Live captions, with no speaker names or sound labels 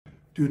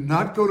Do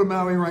not go to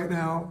Maui right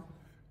now.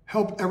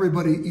 Help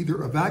everybody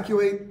either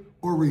evacuate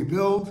or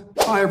rebuild.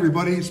 Hi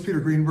everybody, it's Peter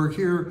Greenberg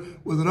here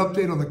with an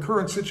update on the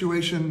current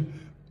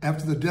situation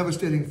after the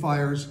devastating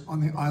fires on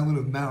the island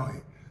of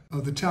Maui.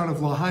 The town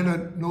of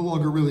Lahaina no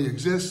longer really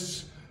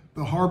exists.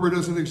 The harbor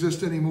doesn't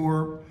exist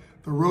anymore.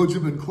 The roads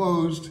have been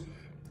closed.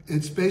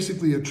 It's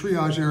basically a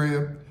triage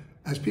area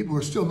as people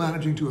are still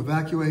managing to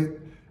evacuate,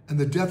 and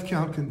the death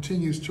count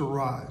continues to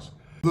rise.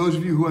 Those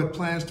of you who had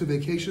plans to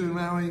vacation in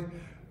Maui,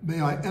 may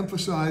I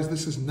emphasize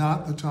this is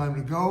not the time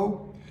to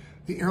go.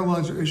 The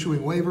airlines are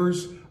issuing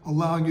waivers,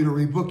 allowing you to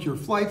rebook your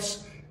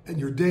flights and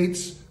your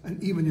dates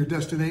and even your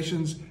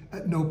destinations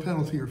at no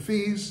penalty or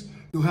fees.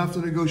 You'll have to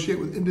negotiate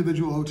with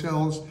individual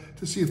hotels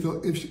to see if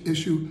they'll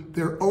issue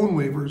their own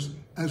waivers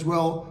as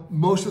well.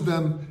 Most of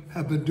them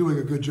have been doing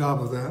a good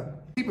job of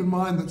that. Keep in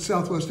mind that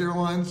Southwest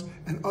Airlines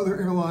and other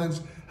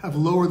airlines have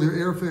lowered their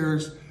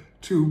airfares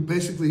to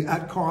basically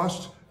at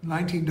cost,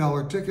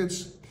 $19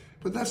 tickets,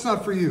 but that's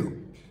not for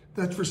you.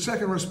 That's for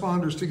second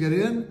responders to get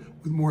in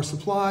with more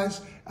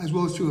supplies, as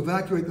well as to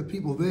evacuate the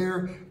people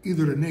there,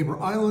 either to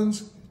neighbor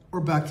islands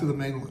or back to the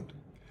mainland.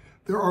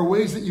 There are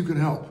ways that you can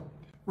help,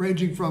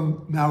 ranging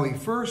from Maui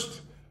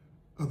First,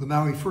 the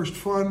Maui First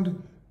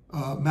Fund,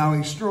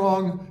 Maui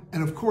Strong,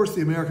 and of course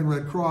the American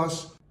Red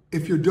Cross.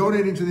 If you're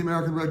donating to the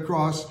American Red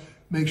Cross,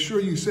 make sure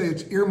you say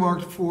it's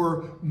earmarked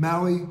for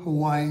Maui,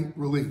 Hawaii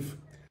relief.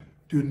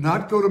 Do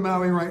not go to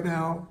Maui right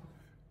now.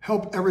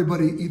 Help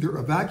everybody either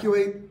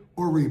evacuate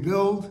or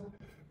rebuild.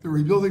 The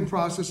rebuilding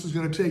process is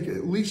going to take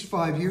at least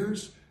 5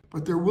 years,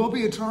 but there will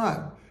be a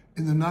time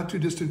in the not too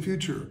distant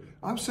future,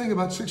 I'm saying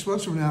about 6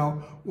 months from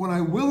now, when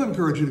I will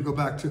encourage you to go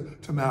back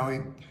to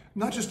Maui,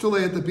 not just to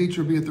lay at the beach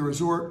or be at the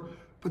resort,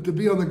 but to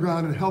be on the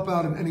ground and help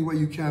out in any way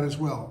you can as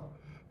well.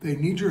 They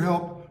need your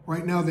help.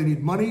 Right now they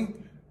need money,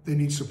 they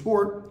need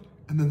support,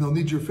 and then they'll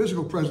need your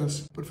physical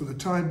presence. But for the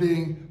time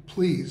being,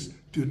 please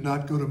do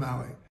not go to Maui.